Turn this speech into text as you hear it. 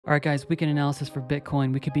All right, guys, weekend analysis for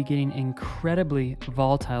Bitcoin. We could be getting incredibly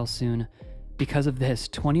volatile soon because of this.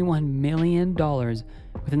 $21 million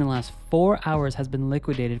within the last 4 hours has been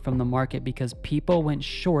liquidated from the market because people went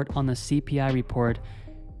short on the CPI report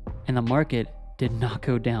and the market did not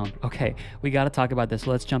go down. Okay, we got to talk about this. So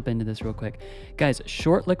let's jump into this real quick. Guys,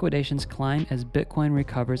 short liquidations climb as Bitcoin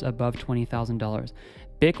recovers above $20,000.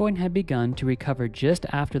 Bitcoin had begun to recover just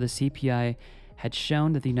after the CPI had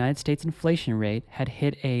shown that the United States inflation rate had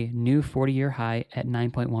hit a new 40-year high at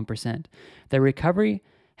 9.1%. The recovery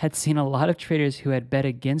had seen a lot of traders who had bet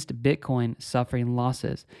against Bitcoin suffering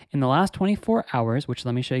losses. In the last 24 hours, which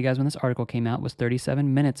let me show you guys when this article came out, was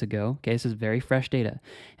 37 minutes ago. Okay, this is very fresh data.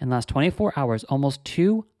 In the last 24 hours, almost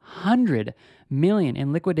 200 million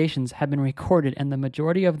in liquidations have been recorded, and the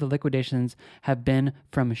majority of the liquidations have been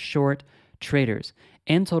from short traders.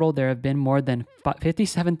 In total, there have been more than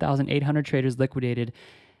 57,800 traders liquidated,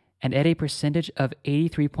 and at a percentage of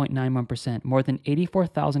 83.91%, more than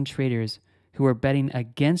 84,000 traders who are betting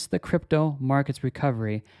against the crypto market's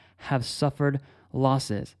recovery have suffered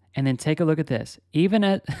losses. And then take a look at this. Even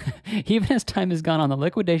as time has gone on, the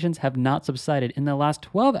liquidations have not subsided. In the last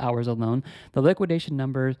 12 hours alone, the liquidation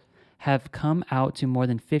numbers have come out to more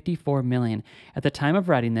than 54 million. At the time of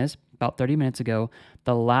writing this, about 30 minutes ago,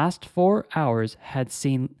 the last 4 hours had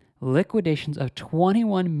seen liquidations of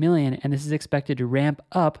 21 million, and this is expected to ramp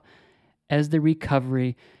up as the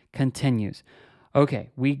recovery continues. Okay,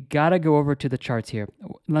 we gotta go over to the charts here.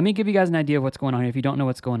 Let me give you guys an idea of what's going on here if you don't know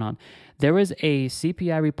what's going on. There was a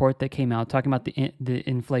CPI report that came out talking about the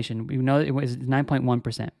inflation. We know it was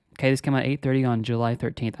 9.1%. Okay, this came out 8:30 on July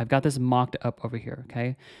 13th. I've got this mocked up over here,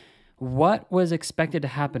 okay? What was expected to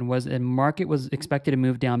happen was the market was expected to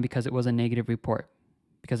move down because it was a negative report,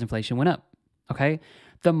 because inflation went up, okay?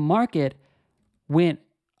 The market went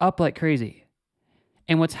up like crazy.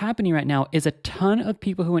 And what's happening right now is a ton of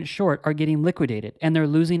people who went short are getting liquidated, and they're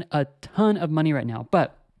losing a ton of money right now.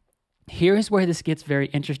 But here's where this gets very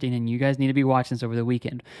interesting, and you guys need to be watching this over the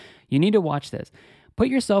weekend. You need to watch this. Put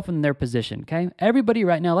yourself in their position, okay? Everybody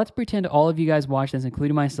right now, let's pretend all of you guys watched this,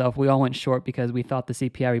 including myself. We all went short because we thought the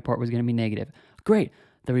CPI report was going to be negative. Great.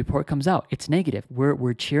 The report comes out. It's negative.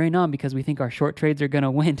 We're cheering on because we think our short trades are going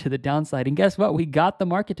to win to the downside. And guess what? We got the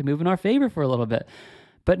market to move in our favor for a little bit.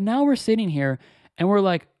 But now we're sitting here and we're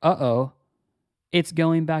like, uh-oh, it's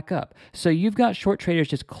going back up. So you've got short traders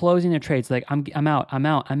just closing their trades like, I'm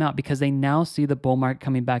out, because they now see the bull market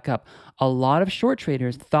coming back up. A lot of short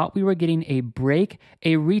traders thought we were getting a break,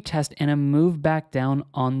 a retest, and a move back down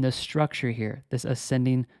on the structure here, this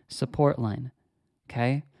ascending support line,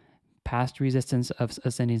 okay? Past resistance of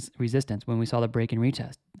ascending resistance when we saw the break and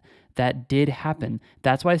retest. That did happen.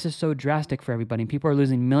 That's why this is so drastic for everybody. People are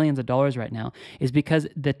losing millions of dollars right now, is because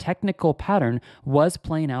the technical pattern was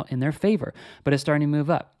playing out in their favor, but it's starting to move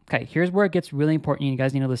up. Okay, here's where it gets really important. You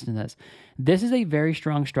guys need to listen to this. This is a very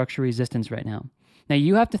strong structure resistance right now. Now,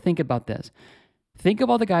 you have to think about this. Think of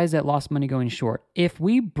all the guys that lost money going short. If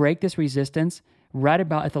we break this resistance right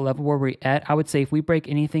about at the level where we're at, I would say if we break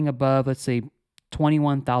anything above, let's say,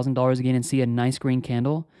 $21,000 again and see a nice green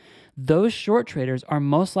candle, those short traders are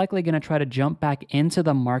most likely going to try to jump back into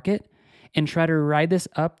the market and try to ride this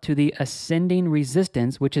up to the ascending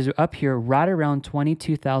resistance, which is up here right around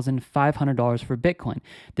 $22,500 for Bitcoin.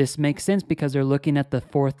 This makes sense because they're looking at the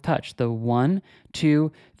fourth touch, the 1,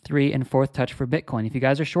 2, 3, and fourth touch for Bitcoin. If you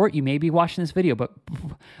guys are short, you may be watching this video, but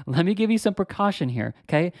let me give you some precaution here,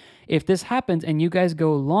 okay? If this happens and you guys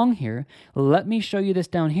go long here, let me show you this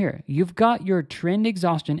down here. You've got your trend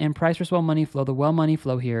exhaustion and price versus well money flow, the well money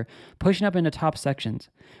flow here, pushing up into top sections.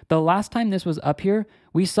 The last time this was up here,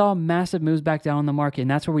 we saw massive moves back down on the market, and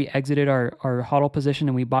that's where we exited our hodl position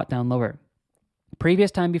and we bought down lower.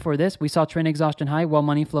 Previous time before this, we saw trend exhaustion high, while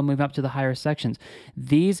money flow move up to the higher sections.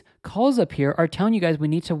 These calls up here are telling you guys we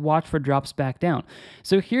need to watch for drops back down.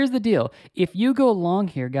 So here's the deal. If you go long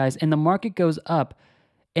here, guys, and the market goes up,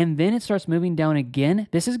 and then it starts moving down again,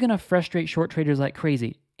 this is going to frustrate short traders like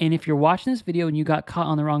crazy. And if you're watching this video and you got caught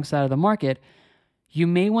on the wrong side of the market, you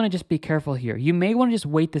may want to just be careful here. You may want to just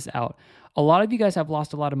wait this out. A lot of you guys have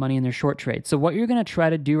lost a lot of money in their short trades. So what you're going to try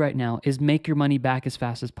to do right now is make your money back as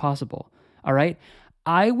fast as possible. All right.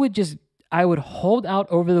 I would hold out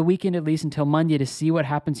over the weekend at least until Monday to see what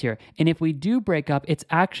happens here. And if we do break up, it's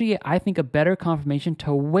actually, I think, a better confirmation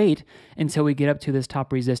to wait until we get up to this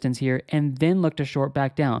top resistance here and then look to short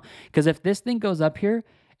back down. Because if this thing goes up here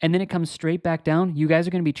and then it comes straight back down, you guys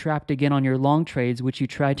are going to be trapped again on your long trades, which you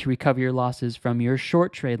tried to recover your losses from your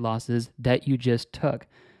short trade losses that you just took.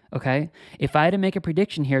 Okay. If I had to make a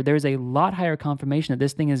prediction here, there's a lot higher confirmation that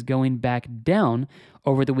this thing is going back down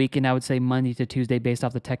over the weekend. I would say Monday to Tuesday based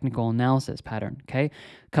off the technical analysis pattern. Okay.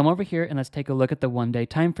 Come over here and let's take a look at the 1 day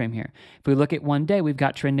time frame here. If we look at 1 day, we've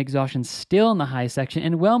got trend exhaustion still in the high section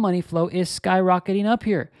and well money flow is skyrocketing up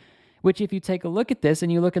here. Which if you take a look at this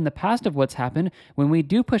and you look in the past of what's happened, when we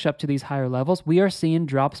do push up to these higher levels, we are seeing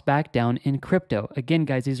drops back down in crypto. Again,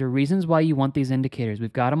 guys, these are reasons why you want these indicators.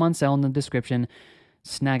 We've got them on sale in the description.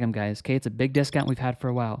 Snag them, guys. Okay, it's a big discount we've had for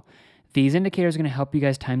a while. These indicators are going to help you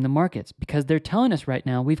guys time the markets because they're telling us right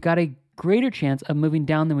now we've got a greater chance of moving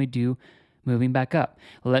down than we do moving back up.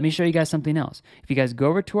 Let me show you guys something else. If you guys go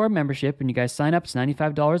over to our membership and you guys sign up, it's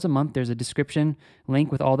 $95 a month. There's a description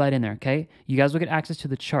link with all that in there, okay? You guys will get access to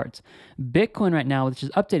the charts. Bitcoin right now, which is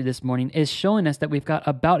updated this morning, is showing us that we've got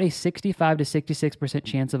about a 65 to 66%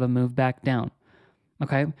 chance of a move back down.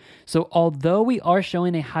 Okay, so although we are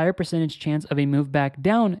showing a higher percentage chance of a move back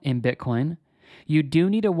down in Bitcoin, you do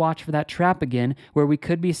need to watch for that trap again where we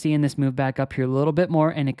could be seeing this move back up here a little bit more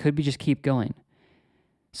and it could be just keep going.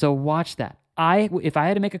 So watch that. If I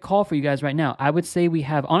had to make a call for you guys right now, I would say we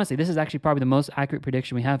have, honestly, this is actually probably the most accurate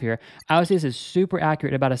prediction we have here. I would say this is super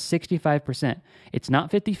accurate, about a 65%. It's not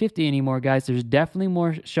 50-50 anymore, guys. There's definitely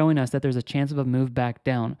more showing us that there's a chance of a move back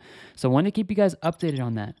down. So I want to keep you guys updated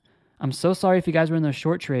on that. I'm so sorry if you guys were in those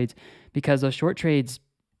short trades because those short trades,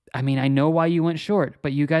 I mean, I know why you went short,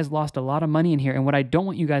 but you guys lost a lot of money in here. And what I don't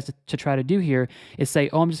want you guys to try to do here is say,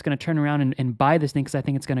 oh, I'm just going to turn around and buy this thing because I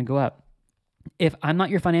think it's going to go up. If I'm not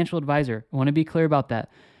your financial advisor, I want to be clear about that.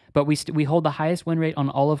 But we hold the highest win rate on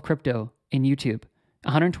all of crypto in YouTube.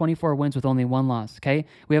 124 wins with only 1 loss, okay?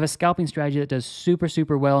 We have a scalping strategy that does super,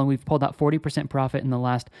 super well, and we've pulled out 40% profit in the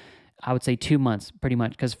last, I would say, 2 months, pretty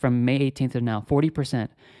much, because from May 18th to now, 40%.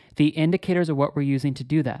 The indicators are what we're using to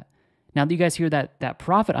do that. Now that you guys hear that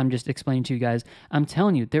profit I'm just explaining to you guys, I'm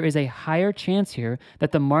telling you, there is a higher chance here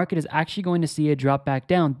that the market is actually going to see a drop back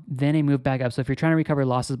down than a move back up. So if you're trying to recover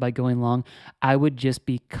losses by going long, I would just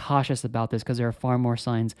be cautious about this because there are far more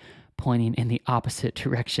signs pointing in the opposite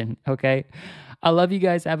direction, okay? I love you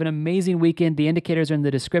guys. Have an amazing weekend. The indicators are in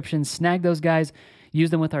the description. Snag those guys. Use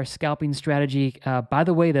them with our scalping strategy. By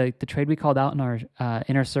the way, the trade we called out in our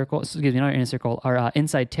inner circle, our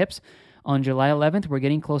inside tips on July 11th, we're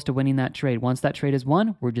getting close to winning that trade. Once that trade is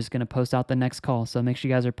won, we're just going to post out the next call. So make sure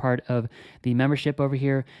you guys are part of the membership over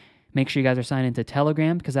here. Make sure you guys are signed into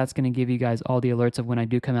Telegram because that's going to give you guys all the alerts of when I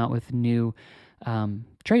do come out with new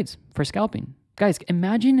trades for scalping. Guys,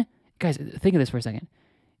 think of this for a second.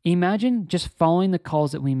 Imagine just following the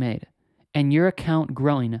calls that we made and your account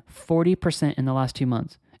growing 40% in the last 2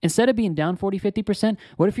 months. Instead of being down 40, 50%,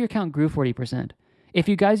 what if your account grew 40%? If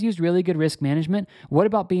you guys used really good risk management, what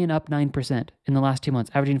about being up 9% in the last 2 months,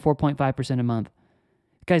 averaging 4.5% a month?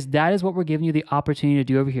 Guys, that is what we're giving you the opportunity to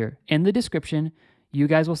do over here. In the description, you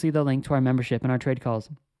guys will see the link to our membership and our trade calls.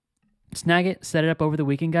 Snag it, set it up over the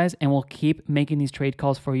weekend, guys, and we'll keep making these trade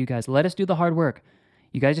calls for you guys. Let us do the hard work.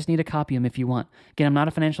 You guys just need to copy them if you want. Again, I'm not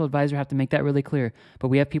a financial advisor. I have to make that really clear. But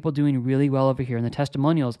we have people doing really well over here in the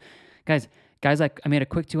testimonials. Guys, like I made a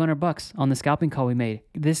quick $200 on the scalping call we made.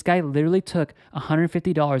 This guy literally took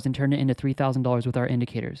 $150 and turned it into $3,000 with our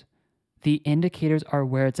indicators. The indicators are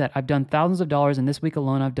where it's at. I've done thousands of dollars, and this week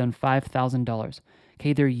alone, I've done $5,000.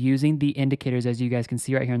 Okay, they're using the indicators, as you guys can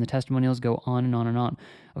see right here in the testimonials, go on and on and on.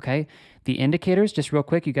 Okay, the indicators, just real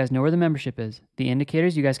quick, you guys know where the membership is. The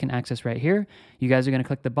indicators you guys can access right here. You guys are going to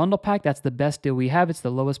click the bundle pack. That's the best deal we have. It's the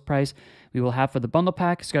lowest price we will have for the bundle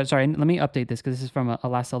pack. Sorry, let me update this because this is from a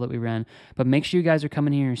last sale that we ran. But make sure you guys are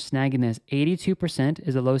coming here and snagging this. 82%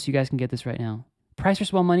 is the lowest you guys can get this right now. Price for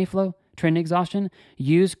small money flow, trend exhaustion,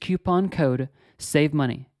 use coupon code SAVE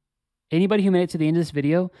MONEY. Anybody who made it to the end of this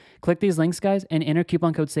video, click these links, guys, and enter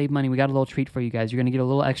coupon code SAVE MONEY. We got a little treat for you guys. You're going to get a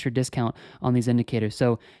little extra discount on these indicators.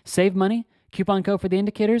 So save money, coupon code for the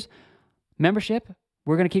indicators, membership.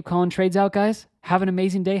 We're going to keep calling trades out, guys. Have an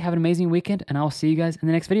amazing day. Have an amazing weekend, and I'll see you guys in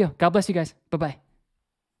the next video. God bless you guys. Bye-bye.